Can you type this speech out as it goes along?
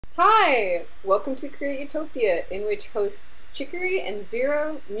Hi! Welcome to Create Utopia, in which hosts Chicory and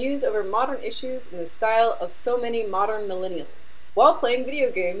Zero muse over modern issues in the style of so many modern millennials, while playing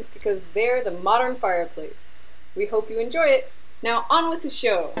video games because they're the modern fireplace. We hope you enjoy it. Now on with the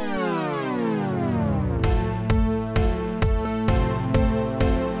show!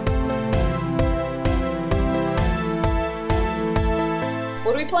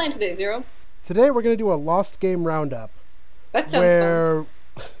 What are we playing today, Zero? Today we're going to do a Lost Game Roundup. That sounds fun.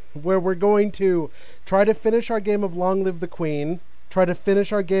 Where we're going to try to finish our game of Long Live the Queen, try to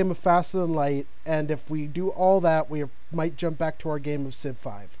finish our game of Faster Than Light, and if we do all that, we might jump back to our game of Civ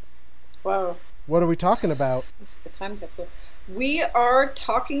 5. Wow. What are we talking about? This is the time capsule. We are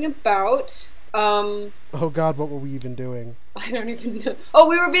talking about, Oh god, what were we even doing? I don't even know. Oh,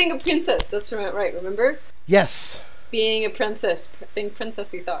 we were being a princess. That's right, remember? Yes. Being a princess. Think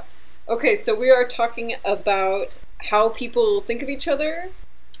princessy thoughts. Okay, so we are talking about how people think of each other,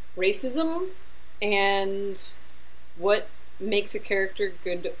 racism, and what makes a character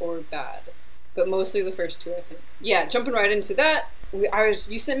good or bad. But mostly the first two, I think. Yeah, jumping right into that.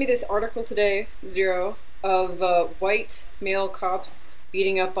 You sent me this article today, Zero, of white male cops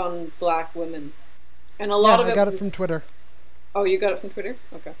beating up on black women. And a lot of it I got it from Twitter. Oh, you got it from Twitter?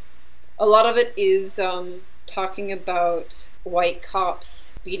 Okay. A lot of it is talking about white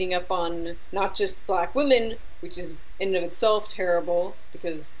cops beating up on not just black women, which is in and of itself terrible,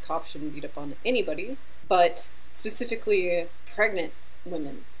 because cops shouldn't beat up on anybody, but specifically pregnant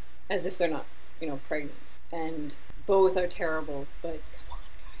women, as if they're not, pregnant. And both are terrible, but come on,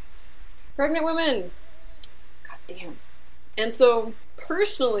 guys. Pregnant women! God damn. And so,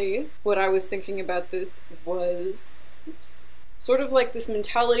 personally, what I was thinking about this was sort of like this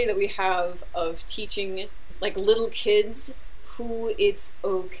mentality that we have of teaching, like, little kids who it's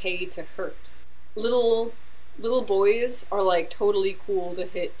okay to hurt. Little boys are, like, totally cool to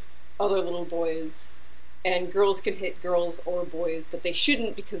hit other little boys, and girls can hit girls or boys, but they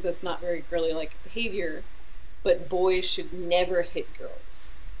shouldn't because that's not very girly-like behavior, but boys should never hit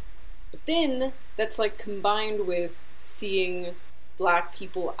girls. But then, that's, like, combined with seeing black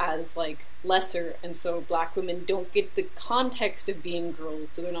people as, like, lesser, and so black women don't get the context of being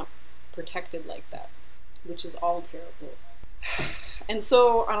girls, so they're not protected like that, which is all terrible. And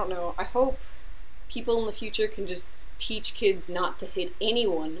so, I don't know, I hope people in the future can just teach kids not to hit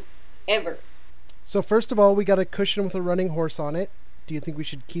anyone, ever. So first of all, we got a cushion with a running horse on it. Do you think we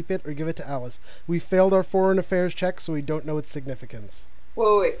should keep it or give it to Alice? We failed our foreign affairs check, so we don't know its significance.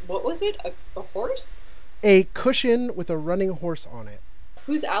 Wait, what was it? A horse? A cushion with a running horse on it.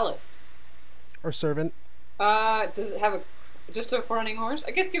 Who's Alice? Our servant. Does it have just a running horse?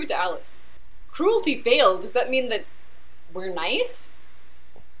 I guess give it to Alice. Cruelty failed. Does that mean that we're nice?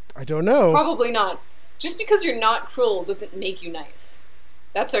 I don't know. Probably not. Just because you're not cruel doesn't make you nice.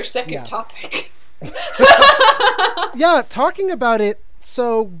 That's our second topic. Yeah, talking about it,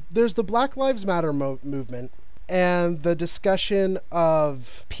 so there's the Black Lives Matter movement, and the discussion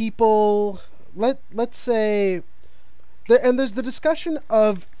of people, let's say, and there's the discussion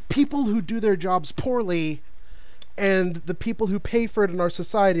of people who do their jobs poorly, and the people who pay for it in our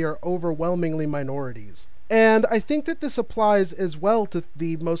society are overwhelmingly minorities. And I think that this applies as well to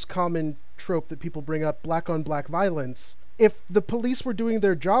the most common trope that people bring up, black-on-black violence. If the police were doing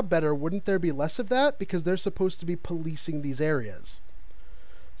their job better, wouldn't there be less of that? Because they're supposed to be policing these areas.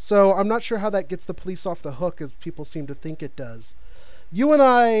 So I'm not sure how that gets the police off the hook, as people seem to think it does. You and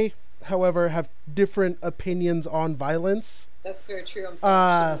I, however, have different opinions on violence. That's very true. I'm sorry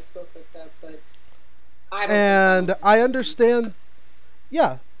I shouldn't have spoke like that, but I don't and I understand,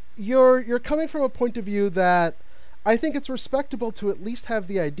 yeah, you're coming from a point of view that I think it's respectable to at least have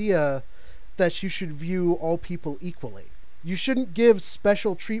the idea that you should view all people equally. You shouldn't give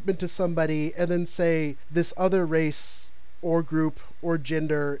special treatment to somebody and then say this other race or group or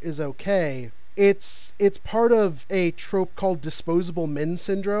gender is okay. It's part of a trope called disposable men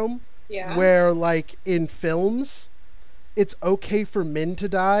syndrome. Yeah. Where, like, in films, it's okay for men to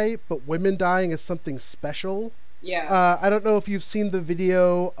die, but women dying is something special. Yeah. I don't know if you've seen the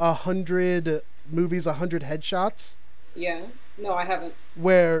video 100 movies, 100 headshots. Yeah. No, I haven't.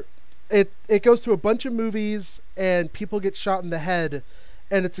 Where it goes through a bunch of movies and people get shot in the head,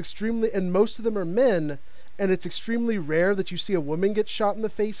 and and most of them are men, and it's extremely rare that you see a woman get shot in the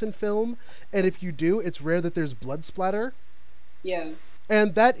face in film, and if you do, it's rare that there's blood splatter. Yeah.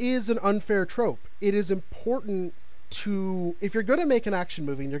 And that is an unfair trope. It is important to, if you're going to make an action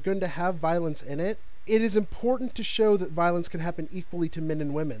movie and you're going to have violence in it, it is important to show that violence can happen equally to men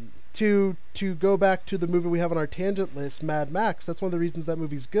and women. To go back to the movie we have on our tangent list, Mad Max, that's one of the reasons that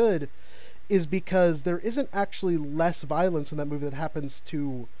movie's good, is because there isn't actually less violence in that movie that happens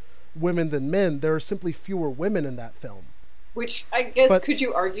to women than men. There are simply fewer women in that film. Which, I guess, could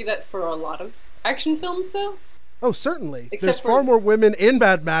you argue that for a lot of action films, though? Oh, certainly. Except There's far more women in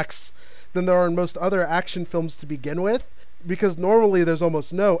Mad Max than there are in most other action films to begin with, because normally there's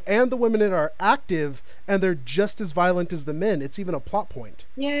almost no, and the women in it are active, and they're just as violent as the men. It's even a plot point.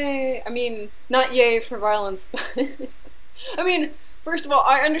 Yay. I mean, not yay for violence, but... I mean, first of all,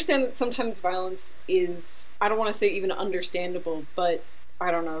 I understand that sometimes violence is, I don't want to say even understandable, but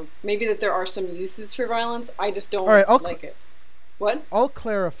I don't know. Maybe that there are some uses for violence. I just don't like it. What? I'll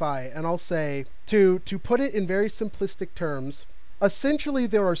clarify, and I'll say, to put it in very simplistic terms, essentially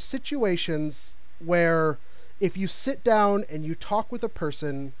there are situations where if you sit down and you talk with a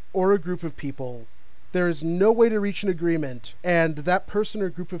person or a group of people, there is no way to reach an agreement, and that person or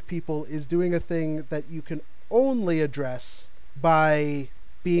group of people is doing a thing that you can only address by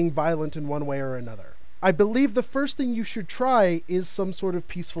being violent in one way or another. I believe the first thing you should try is some sort of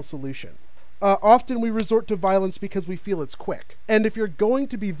peaceful solution. Often we resort to violence because we feel it's quick. And if you're going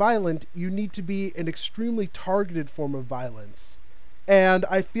to be violent, you need to be an extremely targeted form of violence. And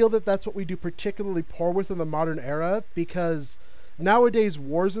I feel that that's what we do particularly poor with in the modern era, because nowadays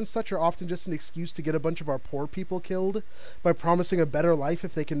wars and such are often just an excuse to get a bunch of our poor people killed by promising a better life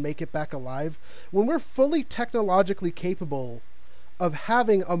if they can make it back alive, when we're fully technologically capable of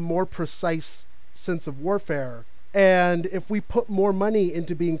having a more precise sense of warfare. And if we put more money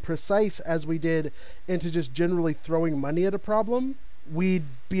into being precise as we did into just generally throwing money at a problem, we'd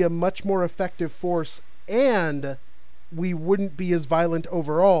be a much more effective force, and we wouldn't be as violent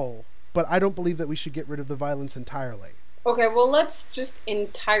overall. But I don't believe that we should get rid of the violence entirely. Okay, well, let's just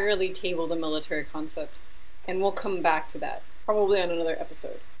entirely table the military concept, and we'll come back to that, probably on another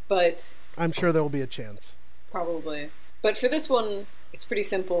episode. But I'm sure there will be a chance. Probably. But for this one, it's pretty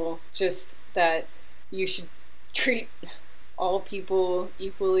simple, just that you should treat all people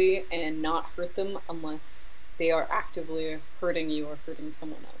equally and not hurt them unless they are actively hurting you or hurting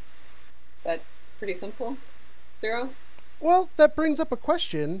someone else. Is that pretty simple? Zero? Well, that brings up a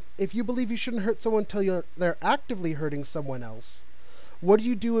question. If you believe you shouldn't hurt someone until they're actively hurting someone else, what do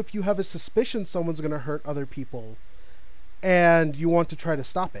you do if you have a suspicion someone's going to hurt other people and you want to try to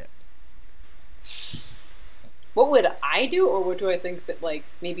stop it? What would I do, or what do I think that, like,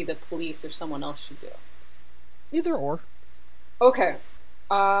 maybe the police or someone else should do? Either or. Okay.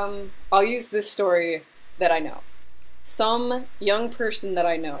 I'll use this story that I know. Some young person that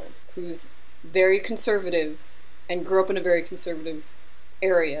I know who's very conservative and grew up in a very conservative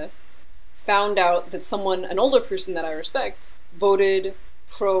area found out that someone, an older person that I respect, voted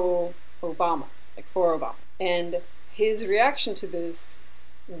pro-Obama, like for Obama. And his reaction to this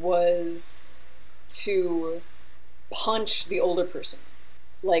was to punch the older person,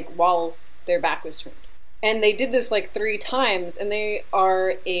 like, while their back was turned. And they did this like 3 times, and they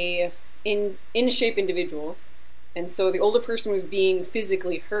are a in-shape individual, and so the older person was being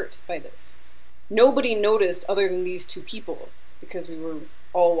physically hurt by this. Nobody noticed other than these 2 people, because we were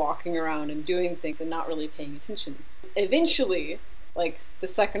all walking around and doing things and not really paying attention. Eventually, like the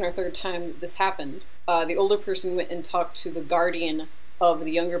 2nd or 3rd time that this happened, the older person went and talked to the guardian of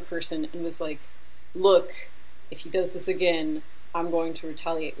the younger person and was like, look, if he does this again, I'm going to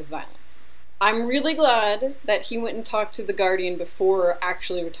retaliate with violence. I'm really glad that he went and talked to the guardian before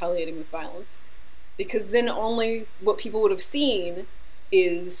actually retaliating with violence, because then only what people would have seen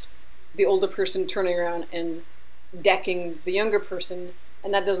is the older person turning around and decking the younger person,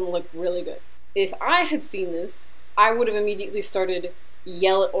 and that doesn't look really good. If I had seen this, I would have immediately started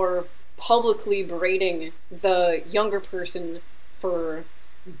or publicly berating the younger person for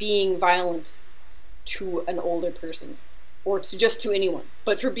being violent to an older person, or to anyone,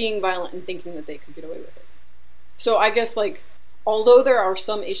 but for being violent and thinking that they could get away with it. So I guess, like, although there are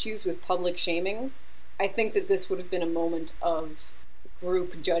some issues with public shaming, I think that this would have been a moment of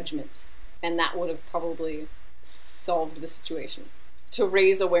group judgment, and that would have probably solved the situation. To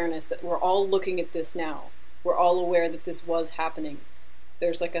raise awareness that we're all looking at this now. We're all aware that this was happening.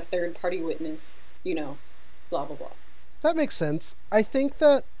 There's like a third-party witness, you know, blah, blah, blah. That makes sense. I think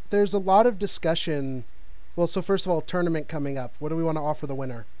that there's a lot of discussion. Well, so first of all, tournament coming up. What do we want to offer the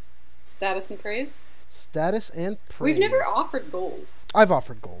winner? Status and praise? Status and praise. We've never offered gold. I've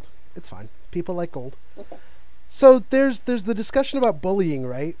offered gold. It's fine. People like gold. Okay. So there's the discussion about bullying,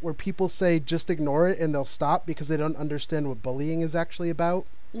 right? Where people say just ignore it and they'll stop because they don't understand what bullying is actually about.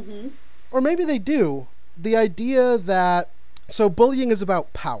 Mm-hmm. Or maybe they do. The idea that... So bullying is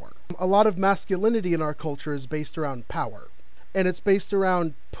about power. A lot of masculinity in our culture is based around power. And it's based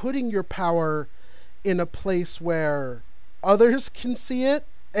around putting your power in a place where others can see it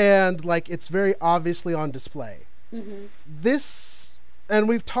and, like, it's very obviously on display. Mm-hmm. This And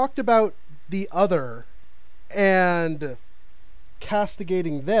we've talked about the other and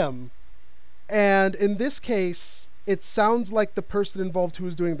castigating them. And in this case, it sounds like the person involved who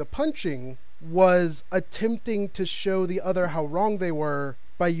was doing the punching was attempting to show the other how wrong they were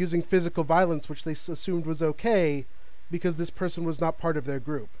by using physical violence, which they assumed was okay because this person was not part of their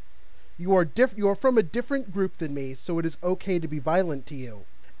group. You are from a different group than me, so it is okay to be violent to you.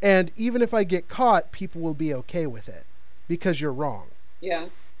 And even if I get caught, people will be okay with it because you're wrong. Yeah,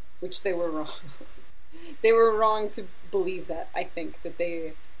 which they were wrong. They were wrong to believe that, I think, that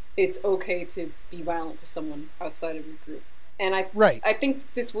it's okay to be violent to someone outside of your group. And I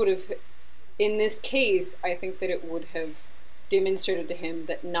think this would have, in this case, I think that it would have demonstrated to him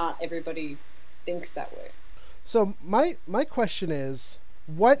that not everybody thinks that way. So my question is,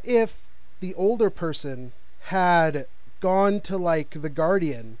 what if the older person had gone to like the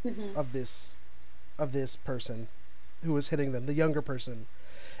guardian of this person who was hitting them, the younger person,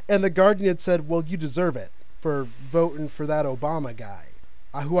 and the guardian had said, well, you deserve it for voting for that Obama guy,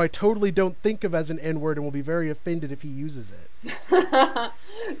 who I totally don't think of as an N-word and will be very offended if he uses it.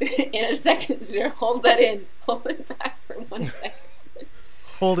 In a second, sir. Hold that in. Hold it back for 1 second.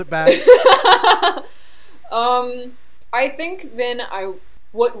 Hold it back. I think then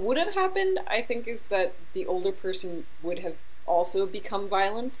what would have happened, I think, is that the older person would have also become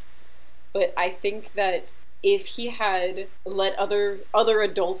violent. But I think that if he had let other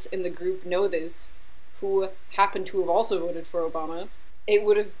adults in the group know this, who happened to have also voted for Obama, it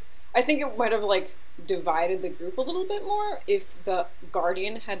would have, I think it might have, like, divided the group a little bit more if the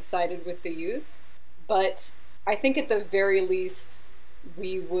guardian had sided with the youth. But I think at the very least,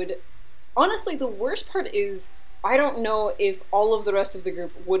 we would... Honestly, the worst part is, I don't know if all of the rest of the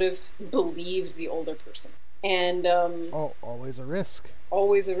group would have believed the older person. And, always a risk.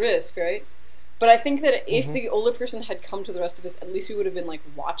 Always a risk, right? But I think that if the older person had come to the rest of us, at least we would have been, like,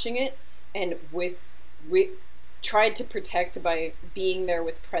 watching it, and tried to protect by being there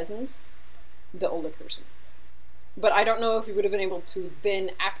with presence the older person. But I don't know if we would have been able to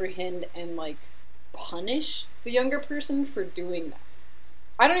then apprehend and, like, punish the younger person for doing that.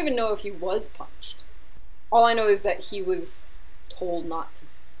 I don't even know if he was punished. All I know is that he was told not to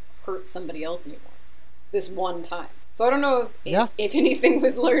hurt somebody else anymore. This one time. So I don't know if anything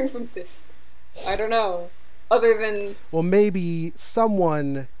was learned from this. I don't know. Other than... Well, maybe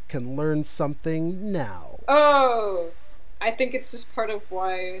someone can learn something now. Oh! I think it's just part of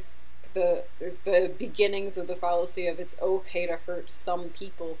why the beginnings of the fallacy of it's okay to hurt some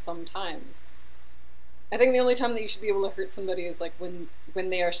people sometimes. I think the only time that you should be able to hurt somebody is like when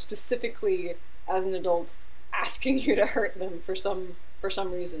they are specifically, as an adult, asking you to hurt them for some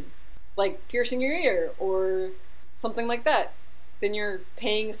reason. Like piercing your ear or something like that. Then you're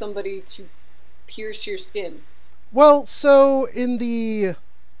paying somebody to pierce your skin. Well, so in the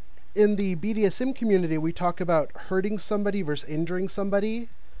BDSM community, we talk about hurting somebody versus injuring somebody.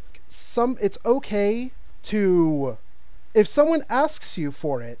 It's okay to, if someone asks you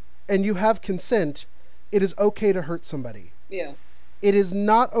for it and you have consent, it is okay to hurt somebody. Yeah. It is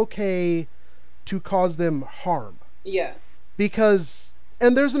not okay to cause them harm. Yeah. Because,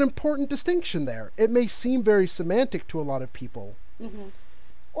 and there's an important distinction there. It may seem very semantic to a lot of people. Mm-hmm.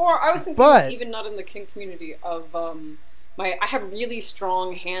 Or I was thinking, even not in the kink community, of I have really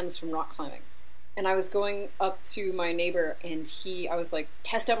strong hands from rock climbing. And I was going up to my neighbor, and I was like,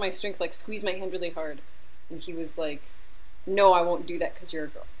 test out my strength, like squeeze my hand really hard. And he was like, no, I won't do that because you're a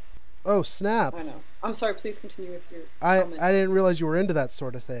girl. Oh, snap. I know. I'm sorry, please continue with your comment. I didn't realize you were into that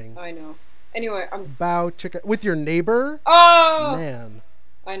sort of thing. I know. Anyway, Bow chicka... With your neighbor? Oh! Man.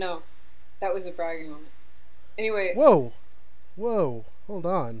 I know. That was a bragging moment. Anyway. Whoa. Hold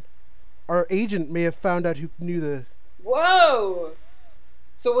on. Our agent may have found out who knew the... Whoa!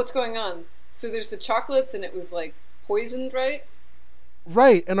 So what's going on? So there's the chocolates and it was like poisoned, right?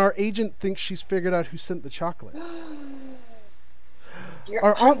 Right, and our agent thinks she's figured out who sent the chocolates.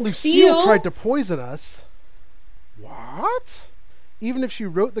 Our Aunt Lucille tried to poison us. What? Even if she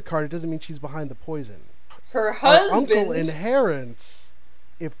wrote the card, it doesn't mean she's behind the poison. Her husband... Our uncle inherits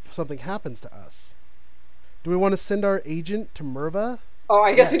if something happens to us. Do we want to send our agent to Merva? Oh,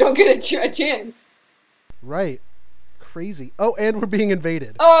 I guess we don't get a chance. Right. Crazy. Oh, and we're being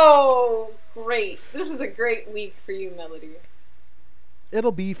invaded. Oh, great. This is a great week for you, Melody.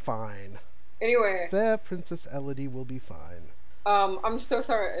 It'll be fine. Anyway. Fair Princess Elodie will be fine. I'm so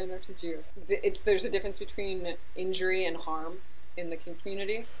sorry I interrupted you. There's a difference between injury and harm in the kink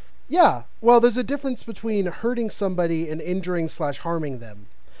community? Yeah. Well, there's a difference between hurting somebody and injuring/harming them.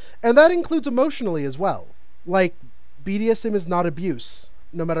 And that includes emotionally as well. Like, BDSM is not abuse,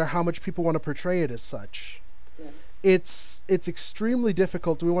 no matter how much people want to portray it as such. Yeah. it's extremely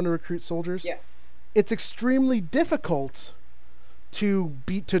difficult. Do we want to recruit soldiers? Yeah. It's extremely difficult to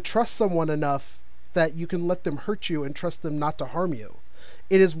trust someone enough that you can let them hurt you and trust them not to harm you.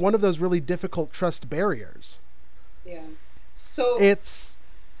 It is one of those really difficult trust barriers. Yeah. So it's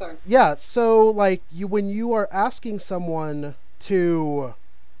sorry. Yeah, so like when you are asking someone to,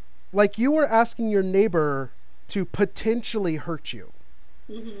 like, you were asking your neighbor to potentially hurt you.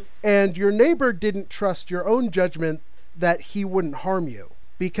 Mm-hmm. And your neighbor didn't trust your own judgment that he wouldn't harm you,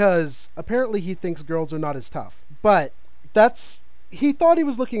 because apparently he thinks girls are not as tough. But he thought he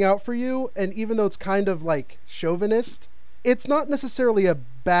was looking out for you, and even though it's kind of like chauvinist, it's not necessarily a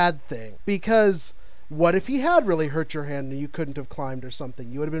bad thing, because what if he had really hurt your hand and you couldn't have climbed or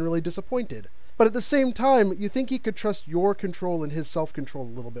something? You would have been really disappointed. But at the same time, you think he could trust your control and his self-control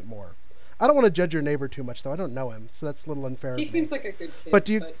a little bit more. I don't want to judge your neighbor too much, though. I don't know him, so that's a little unfair. He seems like a good kid. But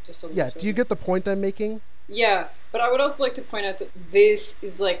do you get the point I'm making? Yeah, but I would also like to point out that this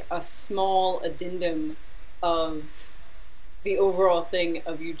is like a small addendum of the overall thing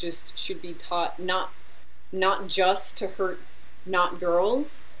of you just should be taught not just to hurt not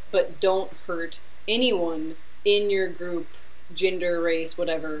girls, but don't hurt anyone in your group, gender, race,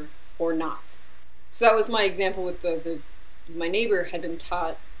 whatever, or not. So that was my example with my neighbor had been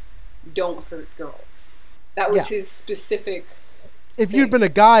taught don't hurt girls. That was his specific If you'd been a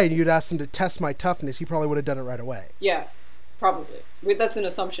guy and you'd asked him to test my toughness, he probably would have done it right away. Yeah, probably. That's an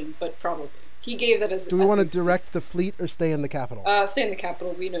assumption, but probably. He gave that as. Do we want to direct the fleet or stay in the capital? Stay in the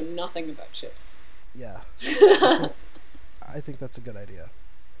capital. We know nothing about ships. Yeah. I think that's a good idea.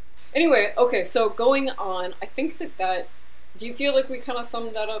 Anyway, okay, so going on, I think that do you feel like we kind of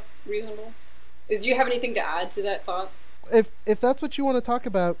summed that up reasonable? Do you have anything to add to that thought? If that's what you want to talk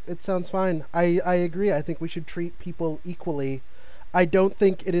about, it sounds fine. I agree. I think we should treat people equally. I don't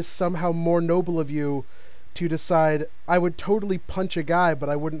think it is somehow more noble of you to decide, I would totally punch a guy, but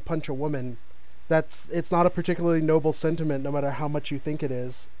I wouldn't punch a woman. It's not a particularly noble sentiment, no matter how much you think it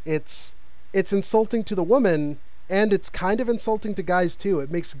is. It's insulting to the woman, and it's kind of insulting to guys too.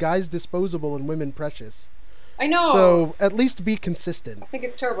 It makes guys disposable and women precious. I know. So at least be consistent. I think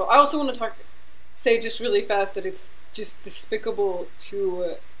it's terrible. I also want to say just really fast that it's just despicable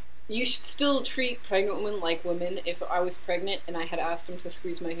to... you should still treat pregnant women like women. If I was pregnant and I had asked them to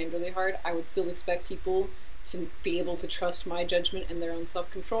squeeze my hand really hard, I would still expect people to be able to trust my judgment and their own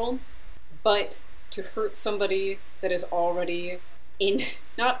self-control. But to hurt somebody that is already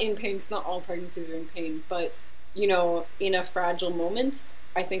not in pain, because not all pregnancies are in pain, but, you know, in a fragile moment,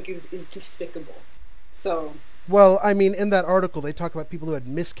 I think is despicable. So... Well, I mean, in that article, they talk about people who had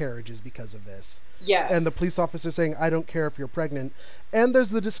miscarriages because of this. Yeah. And the police officer saying, I don't care if you're pregnant. And there's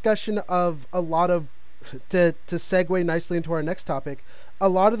the discussion of a lot of, to segue nicely into our next topic, a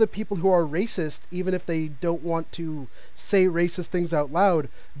lot of the people who are racist, even if they don't want to say racist things out loud,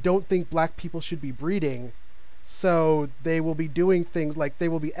 don't think black people should be breeding. So they will be doing things like they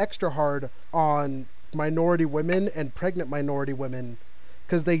will be extra hard on minority women and pregnant minority women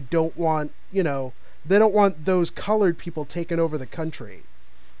because they don't want, you know... They don't want those colored people taking over the country.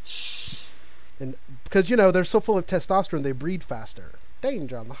 And because, you know, they're so full of testosterone, they breed faster.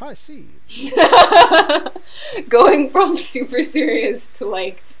 Danger on the high seas. Going from super serious to,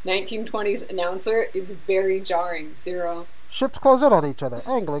 like, 1920s announcer is very jarring. Zero. Ships close in on each other,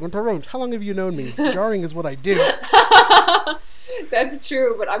 angling into range. How long have you known me? Jarring is what I do. That's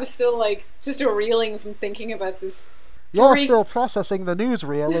true, but I'm still, like, just reeling from thinking about this. You're still processing the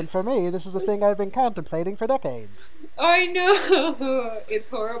newsreel, and for me, this is a thing I've been contemplating for decades. I know! It's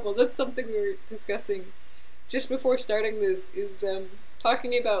horrible. That's something we were discussing just before starting this, is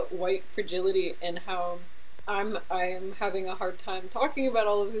talking about white fragility and how I'm having a hard time talking about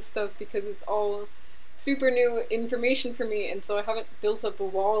all of this stuff because it's all super new information for me, and so I haven't built up a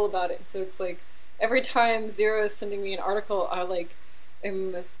wall about it. And so it's like, every time Zero is sending me an article, I, like,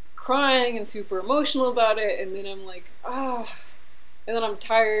 am... crying and super emotional about it, and then I'm like, and then I'm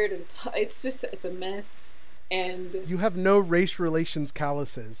tired, and it's a mess, and... You have no race relations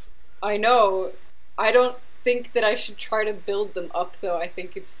calluses. I know. I don't think that I should try to build them up, though. I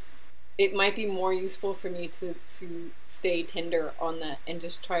think it might be more useful for me to stay tender on that, and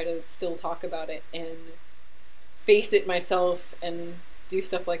just try to still talk about it, and face it myself, and do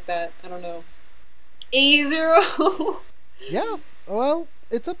stuff like that. I don't know. A0! Yeah, well...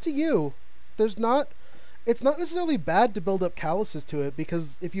 It's up to you. It's not necessarily bad to build up calluses to it,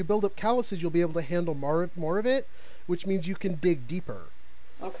 because if you build up calluses, you'll be able to handle more of it, which means you can dig deeper.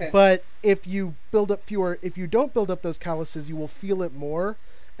 Okay. But if you don't build up those calluses, you will feel it more.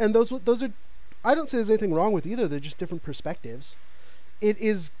 And those are, I don't say there's anything wrong with either. They're just different perspectives. It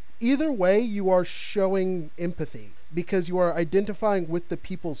is Either way, you are showing empathy because you are identifying with the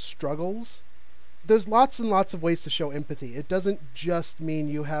people's struggles. There's lots and lots of ways to show empathy. It doesn't just mean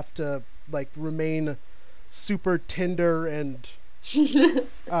you have to, like, remain super tender and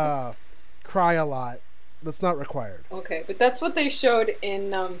cry a lot. That's not required. Okay, but that's what they showed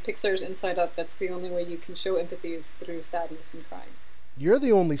in Pixar's Inside Out. That's the only way you can show empathy is through sadness and crying. You're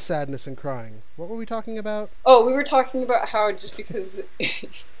the only sadness and crying. What were we talking about? Oh, we were talking about how just because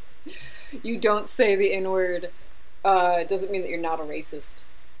you don't say the N-word doesn't mean that you're not a racist.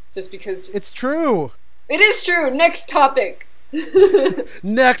 Just because... It's true! It is true! Next topic!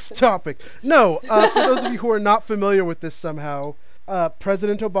 Next topic! No, for those of you who are not familiar with this somehow,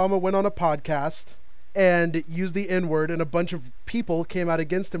 President Obama went on a podcast and used the N-word, and a bunch of people came out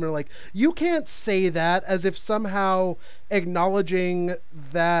against him and were like, you can't say that, as if somehow acknowledging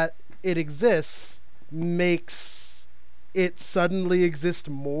that it exists makes it suddenly exist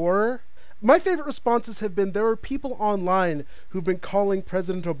more. My favorite responses have been, there are people online who've been calling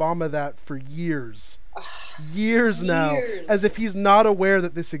President Obama that for years. Years now, as if he's not aware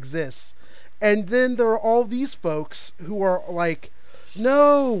that this exists. And then there are all these folks who are like,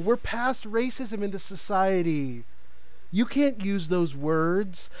 no, we're past racism in this society. You can't use those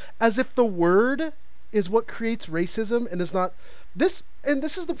words, as if the word is what creates racism and is not this. And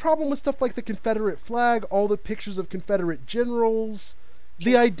this is the problem with stuff like the Confederate flag, all the pictures of Confederate generals.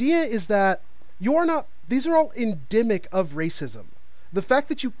 The idea is that these are all endemic of racism. The fact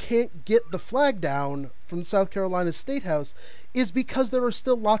that you can't get the flag down from South Carolina's State House is because there are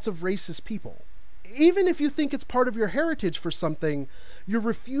still lots of racist people. Even if you think it's part of your heritage for something, you're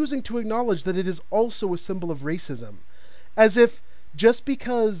refusing to acknowledge that it is also a symbol of racism. As if just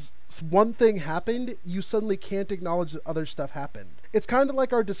because one thing happened, you suddenly can't acknowledge that other stuff happened. It's kind of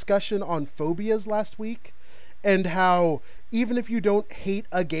like our discussion on phobias last week, and how even if you don't hate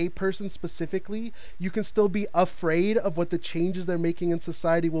a gay person specifically, you can still be afraid of what the changes they're making in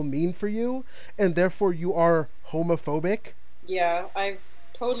society will mean for you, and therefore you are homophobic. Yeah, I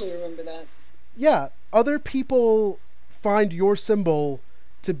totally remember that. Yeah, other people find your symbol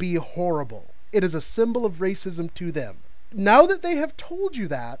to be horrible. It is a symbol of racism to them. Now that they have told you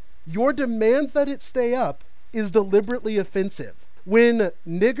that, your demands that it stay up is deliberately offensive. When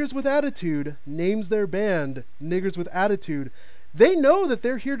Niggers with Attitude names their band Niggers with Attitude, they know that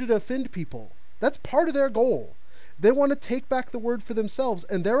they're here to offend people. That's part of their goal. They want to take back the word for themselves,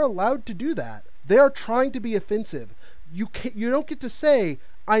 and they're allowed to do that. They are trying to be offensive. You don't get to say,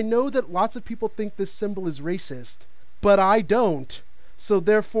 I know that lots of people think this symbol is racist, but I don't, so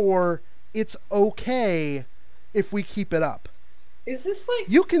therefore it's okay if we keep it up. Is this like...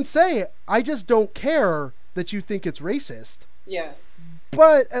 You can say, I just don't care that you think it's racist. Yeah.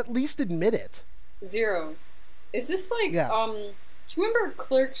 But at least admit it. Zero. Is this like, yeah. Do you remember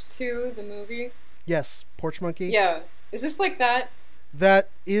Clerks 2, the movie? Yes, Porch Monkey? Yeah. Is this like that? That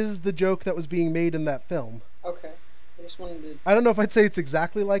is the joke that was being made in that film. Okay. I just wanted to... I don't know if I'd say it's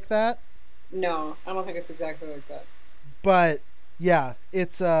exactly like that. No, I don't think it's exactly like that. But, yeah,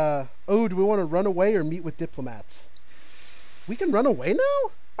 it's, do we want to run away or meet with diplomats? We can run away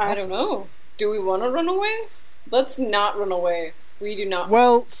now? I don't know. Do we want to run away? Let's not run away. We do not.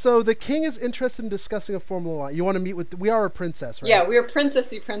 Well, so the king is interested in discussing a formal line. You want to meet with... We are a princess, right? Yeah, we are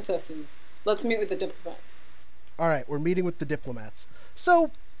princessy princesses. Let's meet with the diplomats. All right, we're meeting with the diplomats.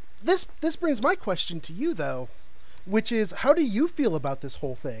 So, this brings my question to you, though, which is, how do you feel about this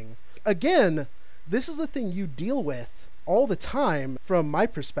whole thing? Again, this is a thing you deal with all the time from my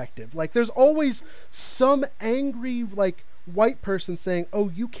perspective. Like, there's always some angry, like, white person saying, oh,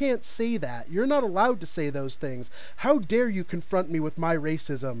 you can't say that. You're not allowed to say those things. How dare you confront me with my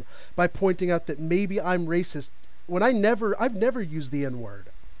racism by pointing out that maybe I'm racist when I've never used the N-word.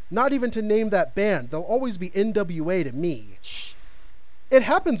 Not even to name that band. They'll always be NWA to me. It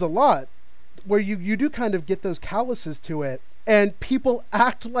happens a lot where you do kind of get those calluses to it, and people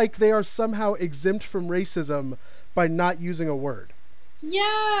act like they are somehow exempt from racism by not using a word.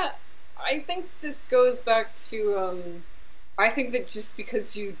 Yeah, I think this goes back to, I think that just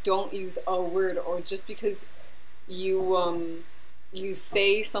because you don't use a word, or just because you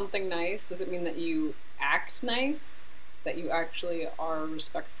say something nice, doesn't mean that you act nice, that you actually are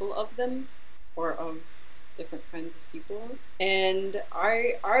respectful of them, or of different kinds of people. And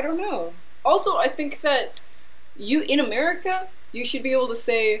I don't know. Also, I think that in America, you should be able to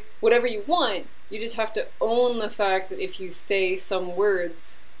say whatever you want. You just have to own the fact that if you say some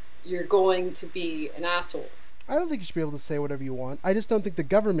words, you're going to be an asshole. I don't think you should be able to say whatever you want. I just don't think the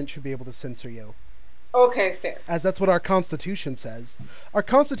government should be able to censor you. Okay, fair. As that's what our Constitution says. Our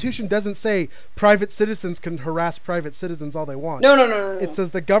Constitution doesn't say private citizens can harass private citizens all they want. No. It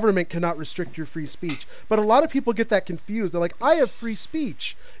says the government cannot restrict your free speech. But a lot of people get that confused. They're like, I have free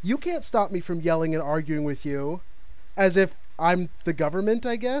speech. You can't stop me from yelling and arguing with you. As if I'm the government,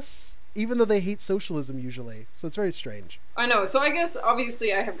 I guess. Even though they hate socialism usually. So it's very strange. I know. So I guess,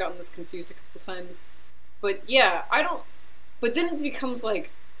 obviously, I have gotten this confused a couple times. But yeah, I don't... But then it becomes,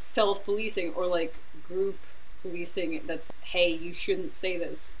 like, self-policing or, like, group policing that's, hey, you shouldn't say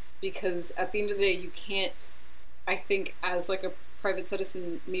this. Because at the end of the day, you can't, I think, as, like, a private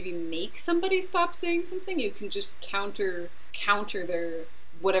citizen, maybe make somebody stop saying something. You can just counter their...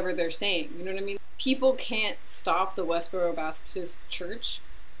 whatever they're saying. You know what I mean? People can't stop the Westboro Baptist Church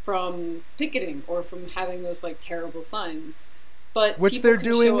from picketing or from having those, like, terrible signs. But which they're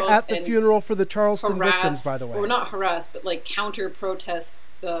doing at the funeral for the Charleston victims, by the way. Or not harass, but, like, counter-protest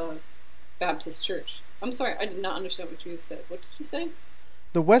the Baptist Church. I'm sorry, I did not understand what you said. What did you say?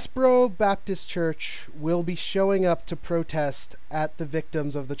 The Westboro Baptist Church will be showing up to protest at the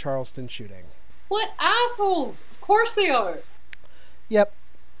victims of the Charleston shooting. What assholes! Of course they are! Yep.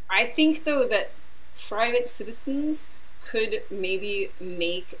 I think, though, that private citizens could maybe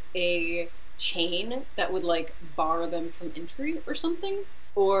make a chain that would, like, bar them from entry or something,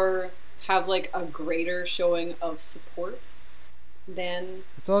 or have, like, a greater showing of support than...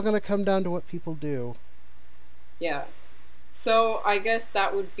 It's all going to come down to what people do. Yeah. So I guess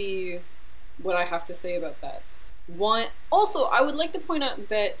that would be what I have to say about that. Also, I would like to point out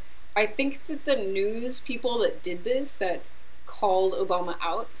that I think that the news people that did this, that called Obama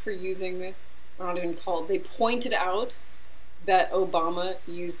out for using, or not even called, they pointed out that Obama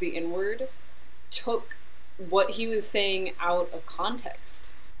used the N-word, took what he was saying out of context.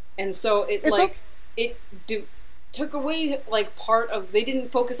 And so it took away, like, part of... They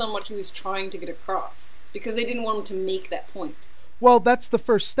didn't focus on what he was trying to get across, because they didn't want him to make that point. Well, that's the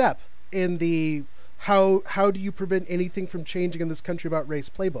first step in the how do you prevent anything from changing in this country about race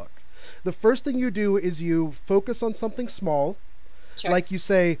playbook. The first thing you do is you focus on something small. Check. Like you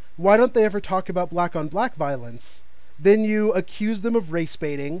say, why don't they ever talk about black-on-black violence? Then you accuse them of race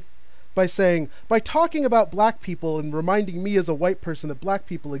baiting by saying, by talking about black people and reminding me as a white person that black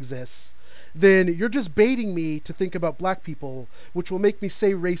people exists, then you're just baiting me to think about black people, which will make me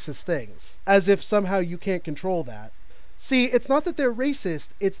say racist things, as if somehow you can't control that. See, it's not that they're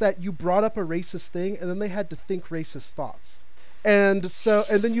racist, it's that you brought up a racist thing and then they had to think racist thoughts. And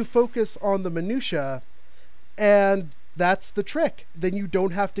then you focus on the minutia, and that's the trick. Then you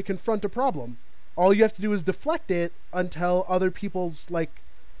don't have to confront a problem. All you have to do is deflect it until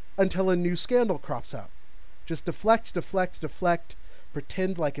until a new scandal crops up. Just deflect,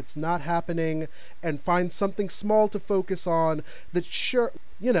 pretend like it's not happening, and find something small to focus on that, sure,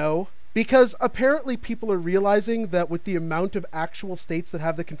 you know, because apparently people are realizing that with the amount of actual states that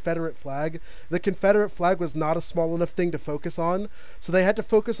have the Confederate flag was not a small enough thing to focus on, so they had to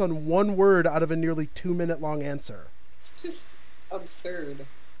focus on one word out of a nearly 2-minute long answer. It's just absurd.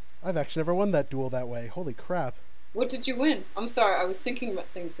 I've actually never won that duel that way. Holy crap. What did you win? I'm sorry, I was thinking about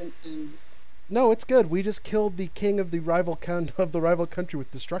things and... No, it's good. We just killed the king of the rival country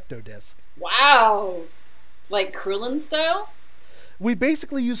with Destructo Disc. Wow! Like Krillin style? We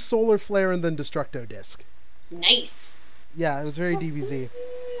basically used Solar Flare and then Destructo Disc. Nice! Yeah, it was very DBZ.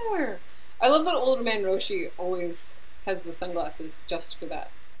 I love that Old Man Roshi always has the sunglasses just for that.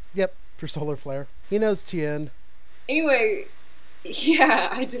 Yep, for Solar Flare. He knows Tien. Anyway, yeah,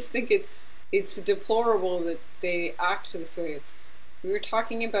 I just think it's deplorable that they act this way. We were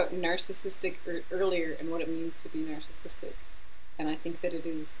talking about narcissistic earlier and what it means to be narcissistic. And I think that it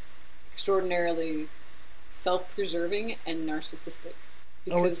is extraordinarily self-preserving and narcissistic.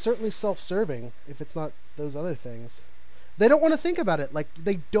 Oh, it's certainly self-serving if it's not those other things. They don't want to think about it. Like,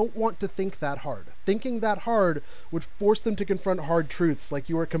 they don't want to think that hard. Thinking that hard would force them to confront hard truths, like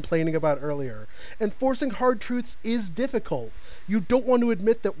you were complaining about earlier. And forcing hard truths is difficult. You don't want to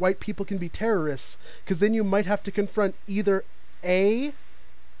admit that white people can be terrorists, because then you might have to confront either A,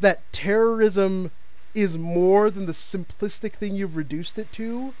 that terrorism is more than the simplistic thing you've reduced it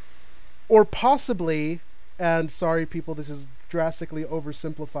to, or possibly, and sorry people, this is drastically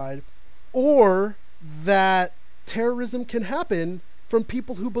oversimplified, or that terrorism can happen from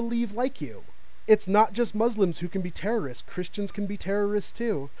people who believe like you. It's not just Muslims who can be terrorists. Christians can be terrorists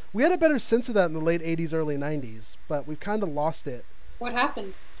too. We had a better sense of that in the late 80s, early 90s, but we've kind of lost it. What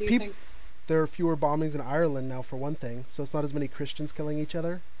happened, do you think? There are fewer bombings in Ireland now, for one thing, so it's not as many Christians killing each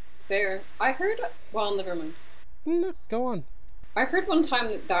other. Fair. I heard... Well, never mind. No, go on. I heard one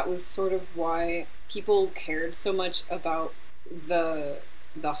time that was sort of why people cared so much about the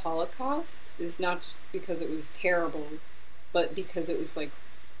the Holocaust is not just because it was terrible, but because it was like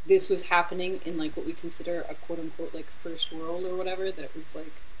this was happening in like what we consider a quote unquote like first world or whatever, that it was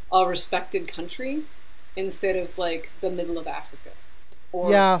like a respected country instead of like the middle of Africa or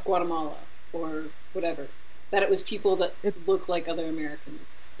Guatemala or whatever. That it was people that look like other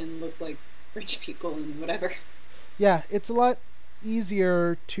Americans and look like French people and whatever. Yeah, it's a lot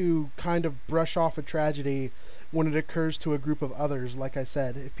easier to kind of brush off a tragedy when it occurs to a group of others. Like I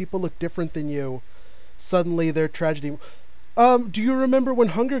said, if people look different than you, suddenly their tragedy... do you remember when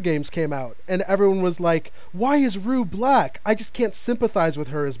Hunger Games came out and everyone was like, why is Rue black? I just can't sympathize with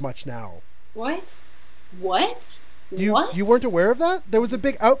her as much now. What? You weren't aware of that? There was a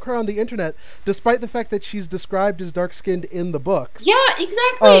big outcry on the internet, despite the fact that she's described as dark-skinned in the books. Yeah,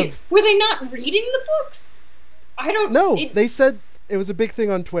 exactly. Were they not reading the books? I don't know. No, they said it was a big thing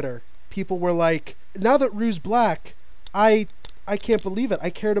on Twitter. People were like, now that Rue's black, I can't believe it. I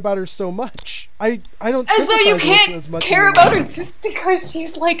cared about her so much. I don't as though you can't as much care about her just because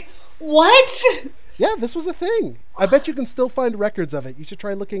she's like, what? Yeah, this was a thing. I bet you can still find records of it. You should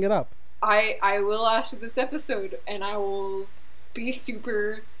try looking it up. I will after this episode, and I will be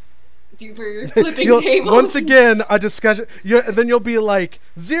super duper flipping tables. Once again, a discussion. And then you'll be like,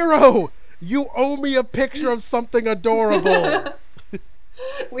 Zero, you owe me a picture of something adorable.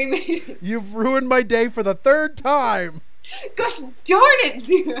 We made it. You've ruined my day for the third time. Gosh darn it,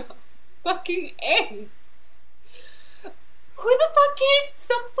 Zero. Fucking A. Who the fuck can't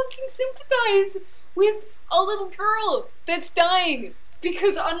fucking sympathize with a little girl that's dying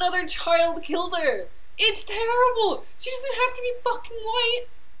because another child killed her? It's terrible. She doesn't have to be fucking white.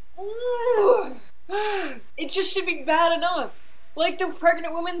 Ugh. It just should be bad enough. Like the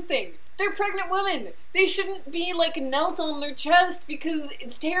pregnant woman thing. They're pregnant women. They shouldn't be like knelt on their chest because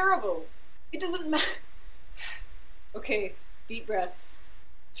it's terrible. It doesn't matter. Okay, deep breaths.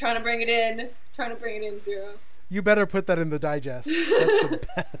 Trying to bring it in, Zero. You better put that in the digest. That's the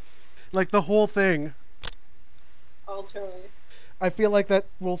best. Like the whole thing. I'll try. I feel like that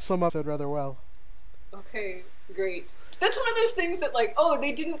will sum up it rather well. Okay, great. That's one of those things that like, oh,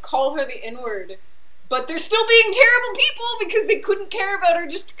 they didn't call her the N-word, but they're still being terrible people because they couldn't care about her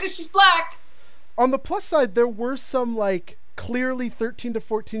just because she's black. On the plus side, there were some like clearly 13 to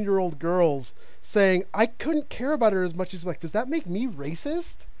 14-year-old girls saying, I couldn't care about her as much as, like, does that make me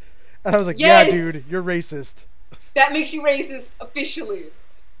racist? And I was like, yes! Yeah, dude, you're racist. That makes you racist, officially.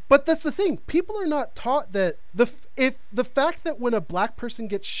 But that's the thing. People are not taught that if the fact that when a black person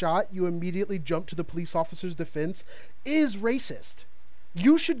gets shot, you immediately jump to the police officer's defense is racist.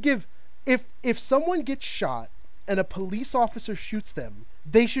 You should give, if someone gets shot and a police officer shoots them,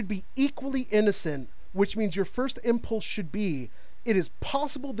 they should be equally innocent, which means your first impulse should be, it is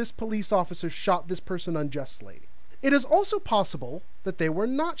possible this police officer shot this person unjustly. It is also possible that they were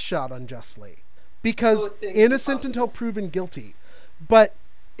not shot unjustly, because innocent until proven guilty. But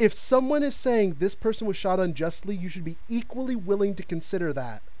if someone is saying this person was shot unjustly, you should be equally willing to consider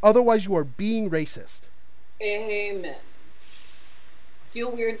that. Otherwise, you are being racist. Amen. I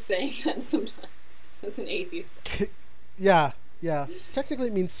feel weird saying that sometimes as an atheist. Yeah. Technically,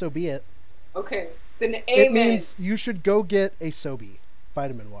 it means so be it. Okay. Then amen. It means you should go get a Sobe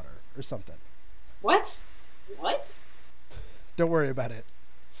vitamin water or something. What? Don't worry about it.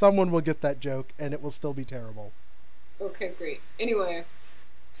 Someone will get that joke and it will still be terrible. Okay, great. Anyway,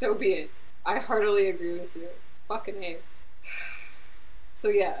 so be it. I heartily agree with you. Fucking A. So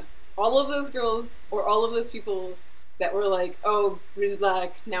yeah, all of those girls or all of those people that were like, oh, Rue's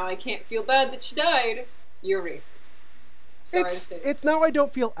black, now I can't feel bad that she died, you're racist. It's now I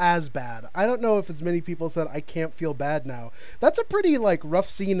don't feel as bad. I don't know if as many people said I can't feel bad now. That's a pretty like rough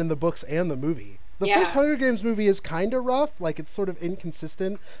scene in the books and the movie. The first Hunger Games movie is kind of rough, like it's sort of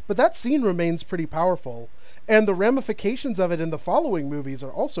inconsistent, but that scene remains pretty powerful. And the ramifications of it in the following movies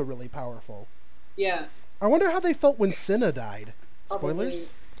are also really powerful. Yeah. I wonder how they felt when Cinna died.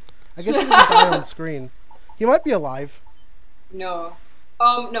 Spoilers? I guess he doesn't die on screen. He might be alive. No.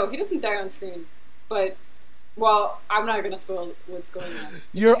 No, he doesn't die on screen. But, well, I'm not going to spoil what's going on.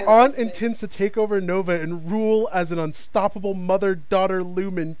 Your aunt intends to take over Nova and rule as an unstoppable mother-daughter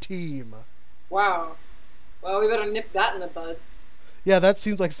Lumen team. Wow. Well, we better nip that in the bud. Yeah, that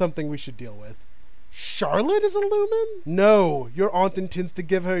seems like something we should deal with. Charlotte is a Lumen? No, your aunt intends to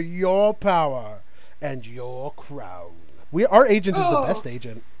give her your power and your crown. Our agent is the best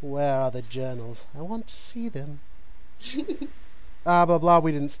agent. Where are the journals? I want to see them. Blah, blah,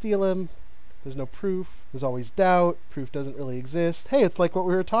 we didn't steal him. There's no proof. There's always doubt. Proof doesn't really exist. Hey, it's like what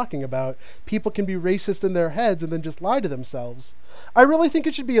we were talking about. People can be racist in their heads and then just lie to themselves. I really think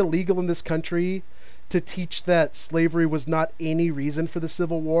it should be illegal in this country to teach that slavery was not any reason for the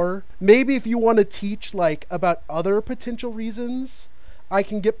Civil War. Maybe if you want to teach like about other potential reasons, I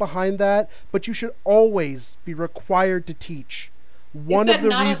can get behind that, but you should always be required to teach one of the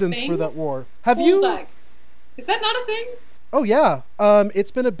reasons for that war. Have you? Back. Is that not a thing? Oh yeah.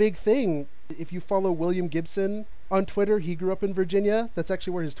 It's been a big thing. If you follow William Gibson on Twitter, he grew up in Virginia. That's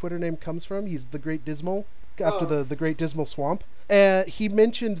actually where his Twitter name comes from. He's the Great Dismal, after the Great Dismal Swamp. And he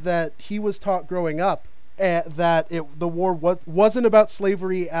mentioned that he was taught growing up that the war wasn't about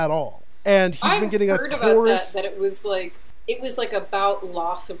slavery at all. And he's been getting a chorus. That it was like about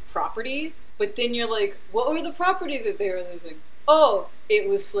loss of property. But then you're like, what were the property that they were losing? Oh, it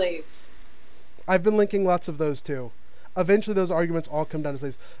was slaves. I've been linking lots of those too. Eventually those arguments all come down to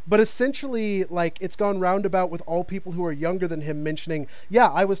slaves. But essentially, like, it's gone roundabout with all people who are younger than him mentioning, yeah,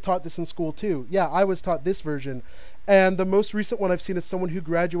 I was taught this in school too. Yeah, I was taught this version. And the most recent one I've seen is someone who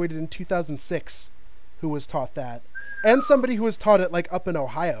graduated in 2006 who was taught that. And somebody who was taught it, like, up in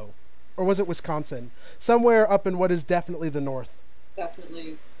Ohio. Or was it Wisconsin? Somewhere up in what is definitely the North.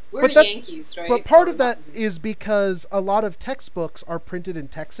 Definitely. We're Yankees, right? But part of that is because a lot of textbooks are printed in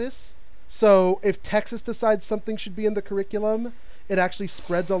Texas. So if Texas decides something should be in the curriculum, it actually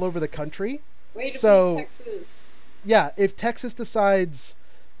spreads all over the country. Way to be Texas. Yeah, if Texas decides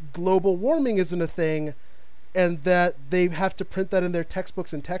global warming isn't a thing and that they have to print that in their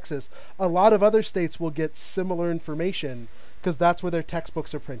textbooks in Texas, a lot of other states will get similar information because that's where their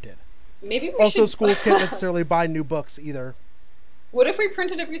textbooks are printed. Maybe schools can't necessarily buy new books either. What if we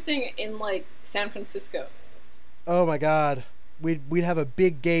printed everything in, like, San Francisco? Oh my god. We'd have a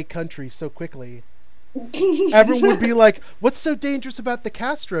big gay country so quickly. Everyone would be like, what's so dangerous about the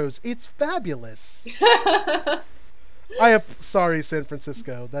Castros? It's fabulous. Sorry, San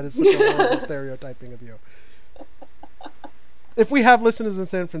Francisco. That is such a horrible stereotyping of you. If we have listeners in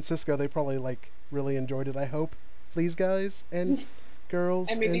San Francisco, they probably, like, really enjoyed it, I hope. Please, guys and girls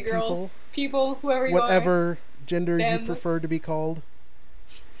and maybe and girls, people, whoever you whatever gender you prefer to be called.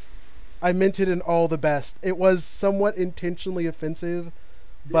 I meant it in all the best. It was somewhat intentionally offensive,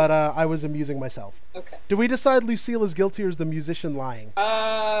 but I was amusing myself. Okay. Do we decide Lucille is guilty or is the musician lying?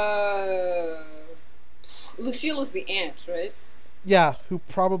 Lucille is the aunt, right? Yeah, who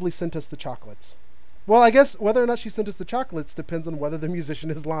probably sent us the chocolates. Well, I guess whether or not she sent us the chocolates depends on whether the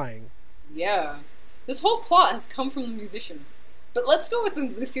musician is lying. Yeah. This whole plot has come from the musician. But let's go with the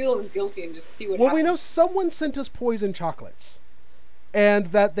Lucille is guilty and just see what happens. Well, we know someone sent us poison chocolates. And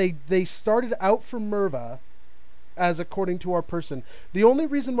that they started out from Merva, as according to our person. The only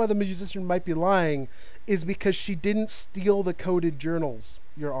reason why the musician might be lying is because she didn't steal the coded journals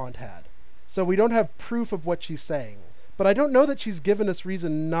your aunt had. So we don't have proof of what she's saying. But I don't know that she's given us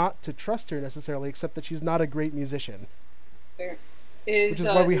reason not to trust her necessarily, except that she's not a great musician. Fair. Which is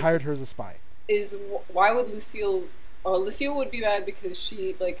why we hired her as a spy. Why would Lucille... Oh, Lucille would be bad because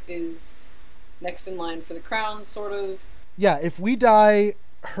she, like, is next in line for the crown, sort of. Yeah, if we die,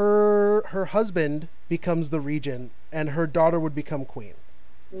 her husband becomes the regent, and her daughter would become queen.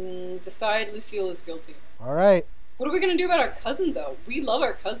 Decide Lucille is guilty. All right. What are we going to do about our cousin, though? We love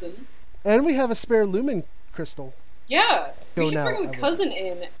our cousin. And we have a spare lumen crystal. Yeah. We should bring the cousin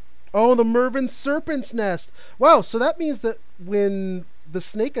in. Oh, the Mervyn Serpent's Nest. Wow, so that means that when the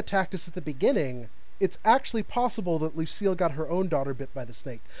snake attacked us at the beginning, it's actually possible that Lucille got her own daughter bit by the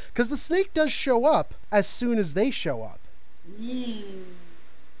snake. Because the snake does show up as soon as they show up.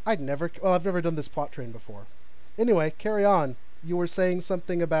 I've never done this plot train before. Anyway, carry on. You were saying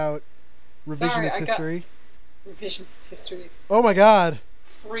something about revisionist history. Revisionist history. Oh my god.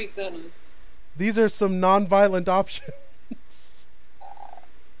 Freak that on. These are some non-violent options.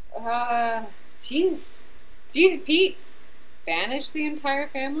 Jeez Pete's. Banish the entire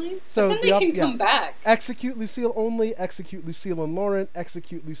family? So but then they can come back. Execute Lucille only, execute Lucille and Laurent,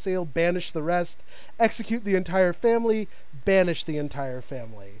 execute Lucille, banish the rest, execute the entire family, banish the entire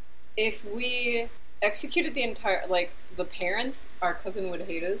family. If we executed the entire, like, the parents, our cousin would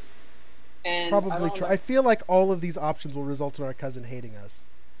hate us. And probably true. I feel like all of these options will result in our cousin hating us.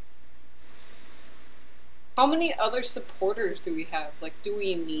 How many other supporters do we have? Like, do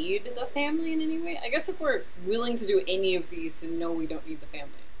we need the family in any way? I guess if we're willing to do any of these, then no, we don't need the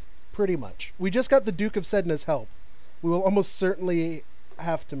family. Pretty much. We just got the Duke of Sedna's help. We will almost certainly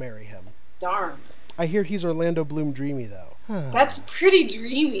have to marry him. Darn. I hear he's Orlando Bloom dreamy, though. That's pretty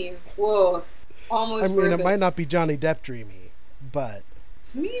dreamy. Whoa. Almost worth it. It might not be Johnny Depp dreamy, but...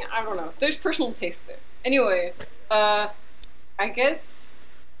 To me, I don't know. There's personal taste there. Anyway, I guess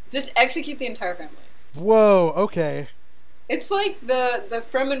Just execute the entire family. Whoa, okay. It's like the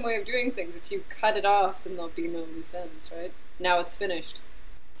Fremen way of doing things. If you cut it off, then there'll be no loose ends, right? Now it's finished.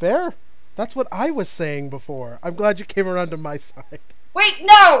 Fair. That's what I was saying before. I'm glad you came around to my side. Wait,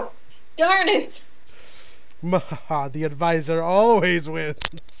 no! Darn it! The advisor always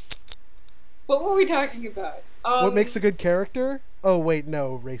wins. What were we talking about? What makes a good character? Oh, wait,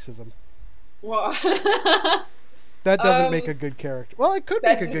 no, racism. Well, that doesn't make a good character. Well, it could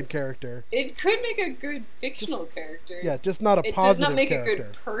make a good character. It could make a good fictional character. Yeah, just not a positive character. It does not make a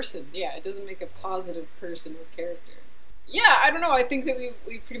good person. Yeah, it doesn't make a positive person or character. Yeah, I don't know. I think that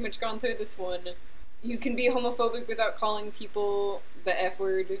we've pretty much gone through this one. You can be homophobic without calling people the F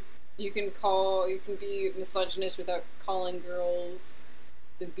word. You can be misogynist without calling girls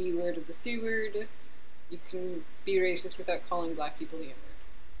the B word or the C word. You can be racist without calling black people the N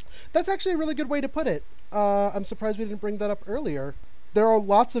word. That's actually a really good way to put it. I'm surprised we didn't bring that up earlier. There are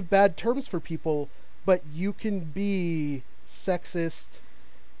lots of bad terms for people, but you can be sexist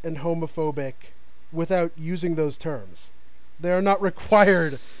and homophobic without using those terms. They are not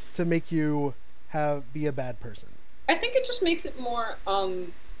required to make you be a bad person. I think it just makes it more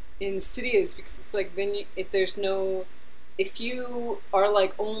insidious, because it's like then if you are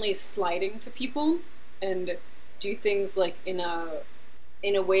like only sliding to people and do things like in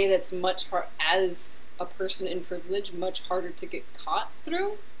a way that's much hard as a person in privilege, much harder to get caught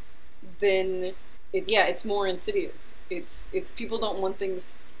through, then it's more insidious. It's people want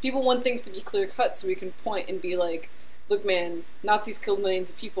things to be clear cut, so we can point and be like, look man, Nazis killed millions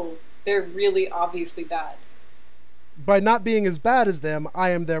of people. They're really obviously bad. By not being as bad as them, I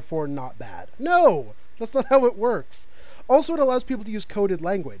am therefore not bad. No, that's not how it works. Also, it allows people to use coded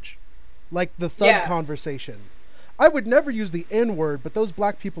language, like the thug conversation. I would never use the N-word, but those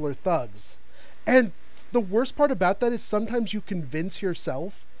black people are thugs. And the worst part about that is sometimes you convince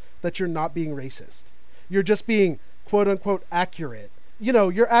yourself that you're not being racist. You're just being, quote-unquote, accurate. You know,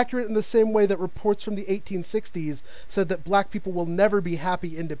 you're accurate in the same way that reports from the 1860s said that black people will never be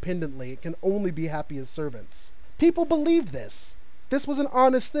happy independently. It can only be happy as servants. People believed this. This was an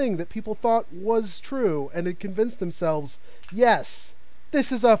honest thing that people thought was true and had convinced themselves, yes,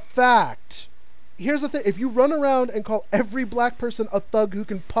 this is a fact. Here's the thing, if you run around and call every black person a thug who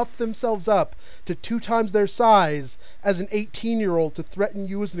can puff themselves up to 2 times their size as an 18-year-old to threaten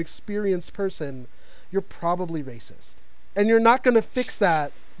you as an experienced person, you're probably racist. And you're not going to fix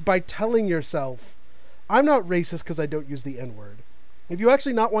that by telling yourself, I'm not racist because I don't use the N-word. If you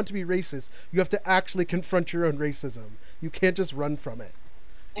actually not want to be racist, you have to actually confront your own racism. You can't just run from it.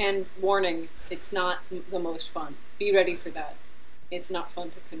 And warning, it's not the most fun. Be ready for that. It's not fun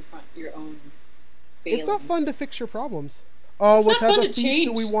to confront your own failings. It's not fun to fix your problems. Oh, what type of feast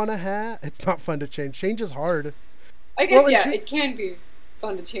do we want to have? It's not fun to change. Change is hard. I guess, it can be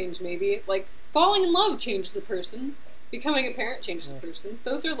fun to change, maybe. Like, falling in love changes a person. Becoming a parent changes a person.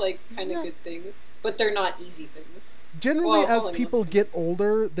 Those are, like, kind of good things. But they're not easy things. Generally, as people get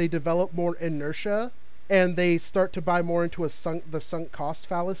older, they develop more inertia, and they start to buy more into the sunk cost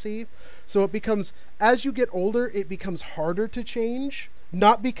fallacy. So it becomes, as you get older, it becomes harder to change.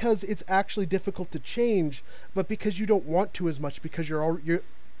 Not because it's actually difficult to change, but because you don't want to as much, because you're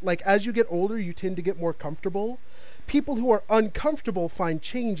like, as you get older, you tend to get more comfortable. People who are uncomfortable find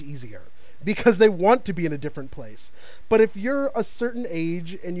change easier because they want to be in a different place. But if you're a certain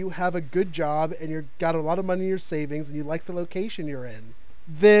age and you have a good job and you've got a lot of money in your savings and you like the location you're in,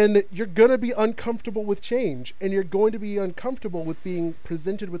 then you're going to be uncomfortable with change, and you're going to be uncomfortable with being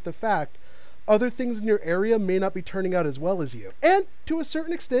presented with the fact other things in your area may not be turning out as well as you. And to a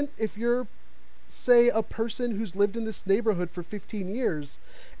certain extent, if you're, say, a person who's lived in this neighborhood for 15 years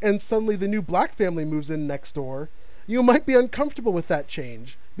and suddenly the new black family moves in next door, you might be uncomfortable with that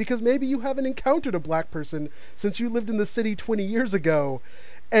change because maybe you haven't encountered a black person since you lived in the city 20 years ago,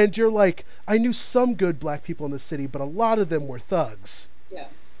 and you're like, I knew some good black people in the city, but a lot of them were thugs. Yeah.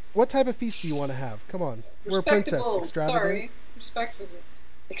 What type of feast do you want to have? Come on. We're a princess. Extravagant? Sorry. Respectful.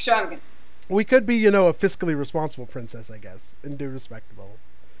 Extravagant. We could be, a fiscally responsible princess, I guess, and do respectable.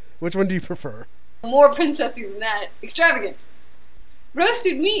 Which one do you prefer? More princessy than that. Extravagant.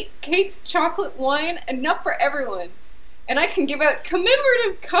 Roasted meats, cakes, chocolate, wine, enough for everyone. And I can give out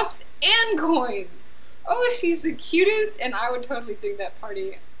commemorative cups and coins. Oh, she's the cutest, and I would totally dig that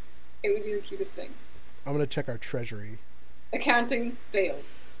party. It would be the cutest thing. I'm going to check our treasury. Accounting failed.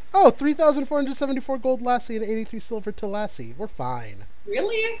 Oh, 3,474 gold lassie and 83 silver to lassie. We're fine.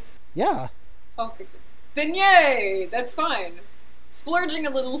 Really? Yeah. Okay. Then yay! That's fine. Splurging a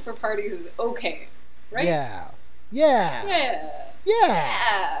little for parties is okay, right? Yeah. Yeah. Yeah.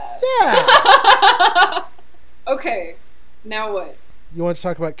 Yeah. Yeah. Yeah. Okay. Now what? You want to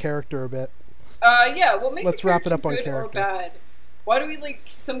talk about character a bit? Yeah, what makes Let's a wrap character it up on good character. or bad? Why do we like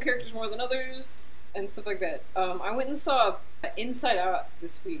some characters more than others? And stuff like that. I went and saw Inside Out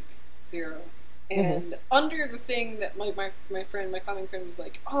this week, Zero. And under the thing that my comic friend was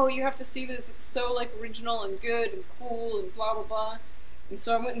like, oh, you have to see this, it's so like original and good and cool and blah blah blah. And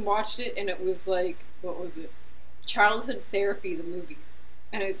so I went and watched it, and it was like, what was it? Childhood Therapy, the movie.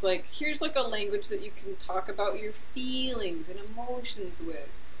 And it's like, here's like a language that you can talk about your feelings and emotions with.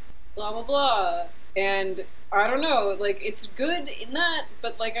 Blah blah blah. And I don't know, like it's good in that,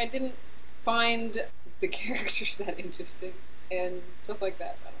 but like I didn't find the characters that interesting and stuff like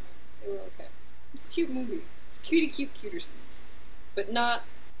that. I don't know. They were okay. It's a cute movie. It's cute cutersons. But not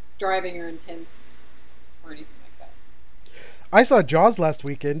driving or intense or anything like that. I saw Jaws last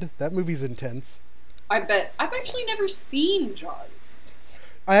weekend. That movie's intense. I bet. I've actually never seen Jaws.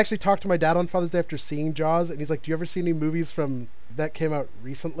 I actually talked to my dad on Father's Day after seeing Jaws, and he's like, do you ever see any movies from that came out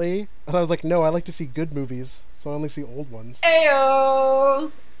recently? And I was like, no, I like to see good movies, so I only see old ones.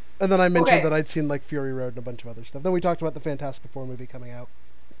 Ayo! And then I mentioned that I'd seen like Fury Road and a bunch of other stuff. Then we talked about the Fantastic Four movie coming out.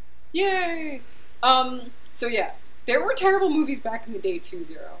 Yay! So yeah, there were terrible movies back in the day too,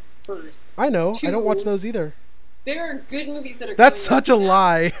 Zero. First. I know. Two, I don't watch those either. There are good movies that are That's such a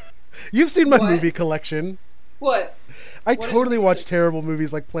lie. You've seen my What? movie collection. What? I What is totally your watch favorite? terrible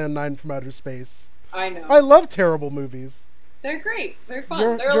movies like Plan 9 from Outer Space. I know. I love terrible movies. They're great. They're fun.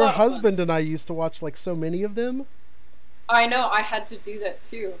 Your, They're a lot of husband and I used to watch like so many of them. fun. I know. I had to do that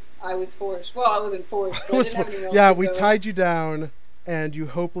too. I was forced. Well, I wasn't forced, but I didn't have anywhere else to we go. tied you down, and you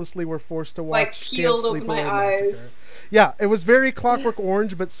hopelessly were forced to watch. Like peeled Can't Sleep open my Alone Massacre. eyes. Yeah, it was very Clockwork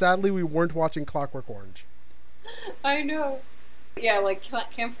Orange, but sadly we weren't watching Clockwork Orange. I know. Yeah, like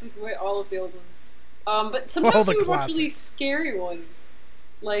Can't Sleep Away, all of the old ones. But All sometimes the you would watch really classics. scary ones.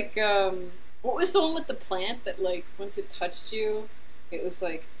 Like, what was the one with the plant that, like, once it touched you, it was,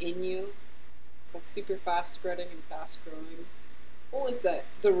 like, in you? It's, like, super fast spreading and fast growing. What was that?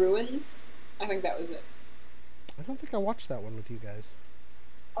 The Ruins? I think that was it. I don't think I watched that one with you guys.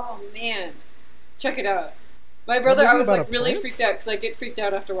 Oh, man. Check it out. My that brother, I movie was, about like, a really plant? freaked out, because I get freaked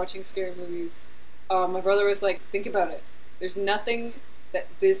out after watching scary movies. My brother was like, think about it. There's nothing that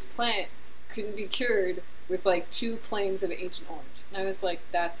this plant couldn't be cured with like 2 planes of Ancient Orange. And I was like,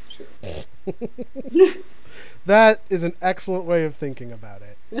 that's true. That is an excellent way of thinking about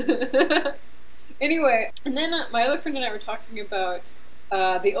it. Anyway, and then my other friend and I were talking about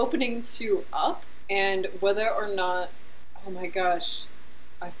the opening to Up and whether or not, oh my gosh,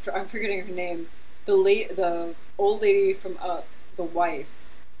 I'm forgetting her name. The old lady from Up, the wife,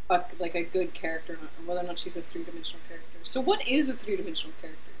 like a good character, or whether or not she's a 3-dimensional character. So what is a 3-dimensional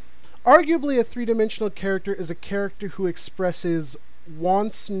character? Arguably, a 3-dimensional character is a character who expresses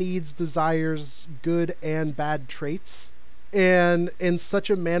wants, needs, desires, good and bad traits, and in such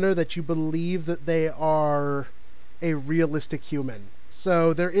a manner that you believe that they are a realistic human.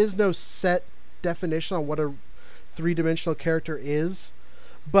 So there is no set definition on what a 3-dimensional character is,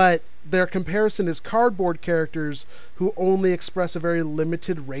 but their comparison is cardboard characters who only express a very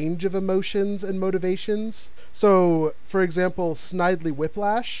limited range of emotions and motivations. So, for example, Snidely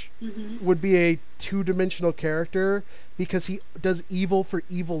Whiplash would be a 2-dimensional character because he does evil for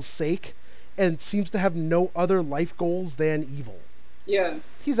evil's sake and seems to have no other life goals than evil. Yeah.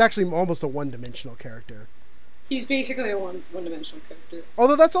 He's actually almost a 1-dimensional character. He's basically a one-dimensional character.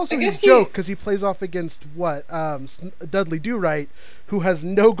 Although that's also I his guess joke, because he plays off against, Dudley Do-Right, who has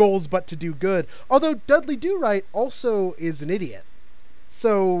no goals but to do good. Although Dudley Do-Right also is an idiot.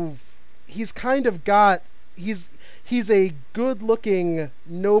 So he's kind of got... He's a good-looking,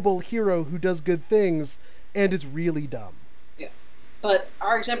 noble hero who does good things and is really dumb. Yeah. But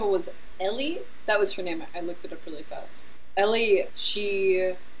our example was Ellie. That was her name. I looked it up really fast. Ellie,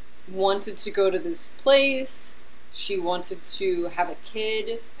 she wanted to go to this place. She wanted to have a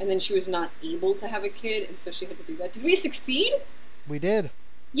kid, and then she was not able to have a kid, and so she had to do that. Did we succeed? We did.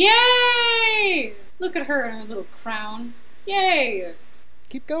 Yay! Look at her in her little crown. Yay!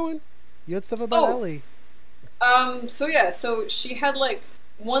 Keep going. You had stuff about Ellie. So yeah, so she had like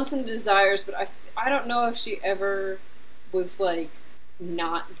wants and desires, but I don't know if she ever was like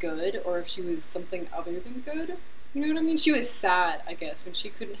not good or if she was something other than good. You know what I mean? She was sad, I guess. When she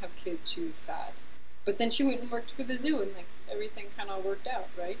couldn't have kids, she was sad. But then she went and worked for the zoo, and like everything kind of worked out,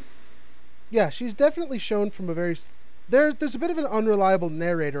 right? Yeah, she's definitely shown from a very... There's a bit of an unreliable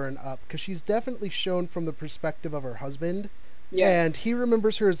narrator in Up, because she's definitely shown from the perspective of her husband. Yeah. And he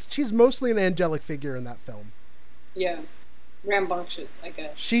remembers her as... She's mostly an angelic figure in that film. Yeah. Rambunctious, I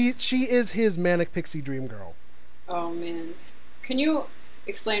guess. She is his manic pixie dream girl. Oh, man. Can you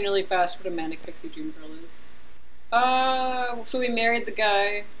explain really fast what a manic pixie dream girl is? So we married the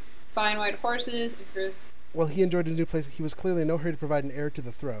guy, fine white horses, and Chris. While he enjoyed his new place, he was clearly in no hurry to provide an heir to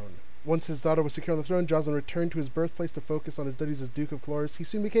the throne. Once his daughter was secure on the throne, Jocelyn returned to his birthplace to focus on his duties as Duke of Cloris. He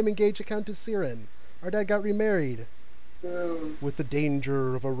soon became engaged to Countess Siren. Our dad got remarried. Boom. With the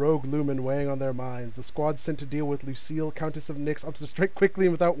danger of a rogue lumen weighing on their minds, the squad sent to deal with Lucille, Countess of Nyx, opted to strike quickly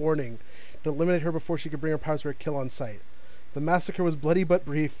and without warning, to eliminate her before she could bring her powers to a kill on sight. The massacre was bloody but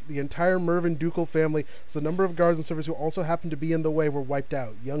brief. The entire Mervyn ducal family, as a number of guards and servants who also happened to be in the way, were wiped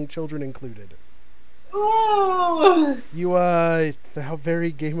out, young children included. Ooh! You, how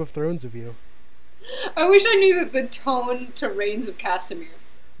very Game of Thrones of you. I wish I knew that the tone to Reigns of Castamere.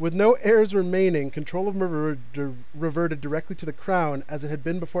 With no heirs remaining, control of Merva reverted directly to the crown, as it had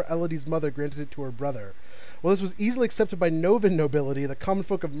been before Elodie's mother granted it to her brother. While this was easily accepted by Novan nobility, the common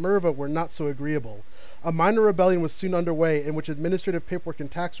folk of Merva were not so agreeable. A minor rebellion was soon underway, in which administrative paperwork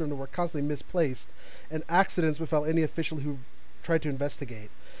and tax revenue were constantly misplaced, and accidents befell any official who tried to investigate.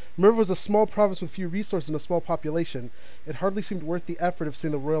 Merva was a small province with few resources and a small population. It hardly seemed worth the effort of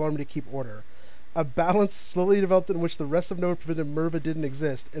sending the royal army to keep order. A balance slowly developed in which the rest of Nova prevented Merva didn't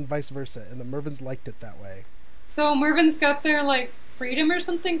exist, and vice versa, and the Mervans liked it that way. So Mervyn's got their, like, freedom or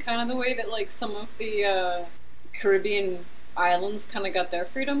something, kind of the way that, like, some of the Caribbean islands kind of got their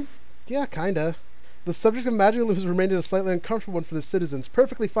freedom? Yeah, kinda. The subject of magic illusions remained a slightly uncomfortable one for the citizens,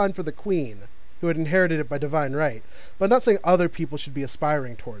 perfectly fine for the queen, who had inherited it by divine right, but not saying other people should be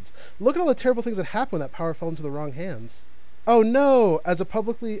aspiring towards. Look at all the terrible things that happened when that power fell into the wrong hands. Oh no! As an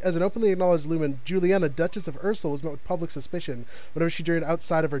openly acknowledged lumen, Juliana, Duchess of Ursel, was met with public suspicion whenever she journeyed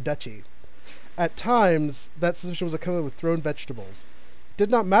outside of her duchy. At times, that suspicion was accompanied with thrown vegetables. It did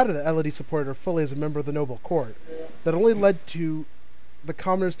not matter that Elodie supported her fully as a member of the noble court. That only led to the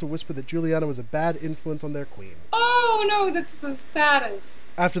commoners to whisper that Juliana was a bad influence on their queen. Oh no, that's the saddest.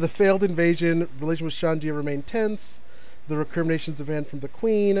 After the failed invasion, relations with Shandia remained tense. The recriminations demand from the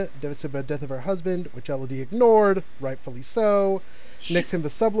queen, devastated by the death of her husband, which Elodie ignored, rightfully so. Next came the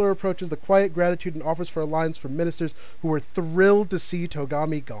subtler approaches, the quiet gratitude and offers for alliance from ministers who were thrilled to see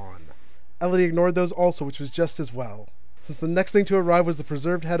Togami gone. Elodie ignored those also, which was just as well, since the next thing to arrive was the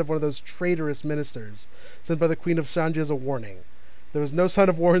preserved head of one of those traitorous ministers, sent by the Queen of Shandia as a warning. There was no sign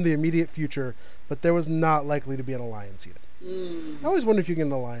of war in the immediate future, but there was not likely to be an alliance either. I always wonder if you get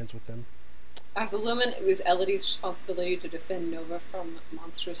an alliance with them. As a lumen, it was Elodie's responsibility to defend Nova from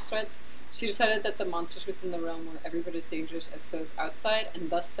monstrous threats. She decided that the monsters within the realm were every bit as dangerous as those outside, and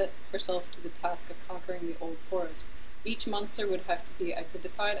thus set herself to the task of conquering the old forest. Each monster would have to be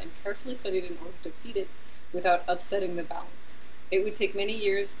identified and carefully studied in order to defeat it without upsetting the balance. It would take many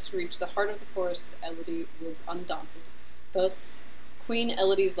years to reach the heart of the forest, but Elodie was undaunted. Thus, Queen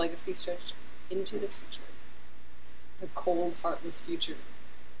Elodie's legacy stretched into the future. The cold, heartless future.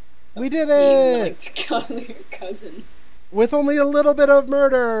 We did it! Like to kill your cousin. With only a little bit of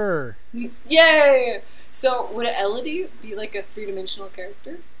murder! Yay! So, would Elodie be like a three-dimensional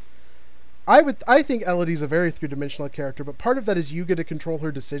character? I think Elodie's a very three-dimensional character, but part of that is you get to control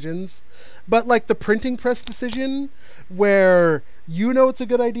her decisions. But like the printing press decision, where you know it's a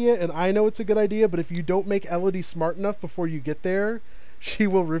good idea and I know it's a good idea, but if you don't make Elodie smart enough before you get there, she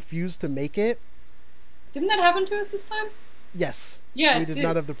will refuse to make it. Didn't that happen to us this time? Yes. Yeah, we did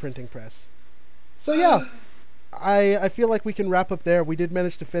not have the printing press. So yeah, I feel like we can wrap up there. We did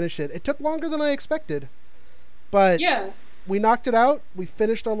manage to finish it. It took longer than I expected, but yeah, we knocked it out. We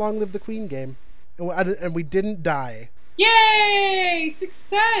finished our Long Live the Queen game, and we didn't die. Yay!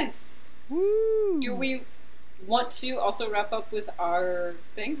 Success! Woo! Do we want to also wrap up with our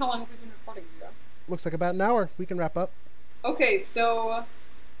thing? How long have we been recording, Zero? Looks like about an hour. We can wrap up. Okay, so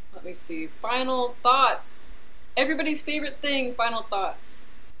let me see. Final thoughts. Everybody's favorite thing, final thoughts.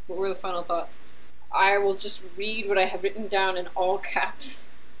 What were the final thoughts? I will just read what I have written down in all caps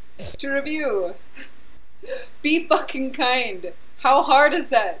to review. Be fucking kind. How hard is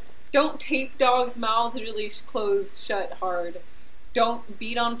that? Don't tape dogs' mouths really closed shut hard. Don't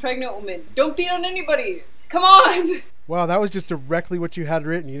beat on pregnant women. Don't beat on anybody. Come on! Wow, that was just directly what you had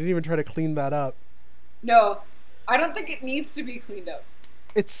written. You didn't even try to clean that up. No, I don't think it needs to be cleaned up.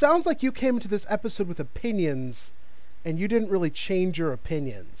 It sounds like you came into this episode with opinions, and you didn't really change your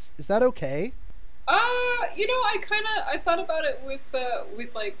opinions. Is that okay? You know, I thought about it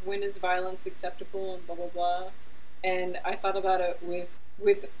with like, when is violence acceptable and blah blah blah, and I thought about it with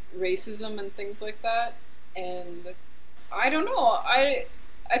racism and things like that, and I don't know, I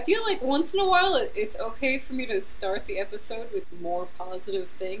feel like once in a while it's okay for me to start the episode with more positive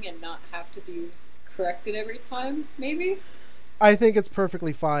thing and not have to be corrected every time, maybe? I think it's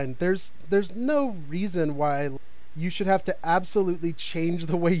perfectly fine. There's no reason why you should have to absolutely change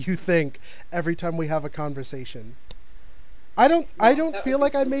the way you think every time we have a conversation. I don't feel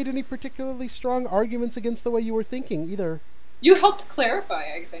like I made any particularly strong arguments against the way you were thinking either. You helped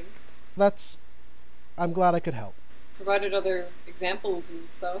clarify, I think. I'm glad I could help. Provided other examples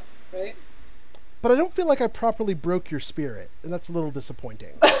and stuff, right? But I don't feel like I properly broke your spirit, and that's a little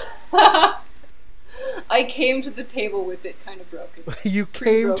disappointing. I came to the table with it kind of broken. You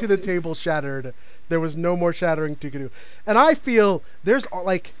came to the table shattered. There was no more shattering to do. And I feel there's,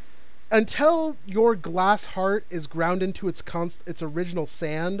 like, until your glass heart is ground into its original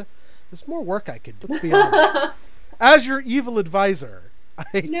sand, there's more work I could, let's be honest. As your evil advisor.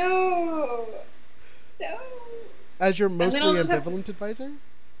 No. As your mostly ambivalent advisor?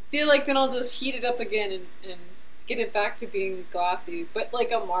 Feel like then I'll just heat it up again and get it back to being glossy. But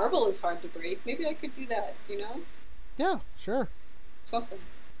like a marble is hard to break. Maybe I could do that, you know? Yeah, sure. Something.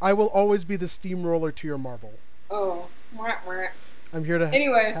 I will always be the steamroller to your marble. Oh. I'm here to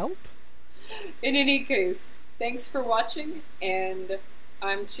help. In any case, thanks for watching, and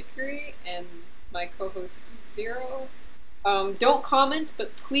I'm Chicory, and my co-host is Zero. Don't comment,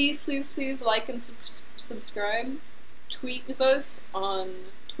 but please, please, please like and subscribe. Tweet with us on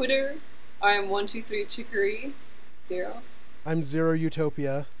Twitter. I am 123Chicory. Zero. I'm Zero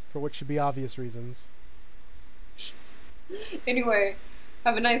Utopia, for what should be obvious reasons. Anyway,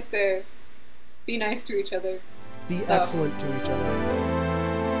 have a nice day. Be nice to each other. Be excellent to each other.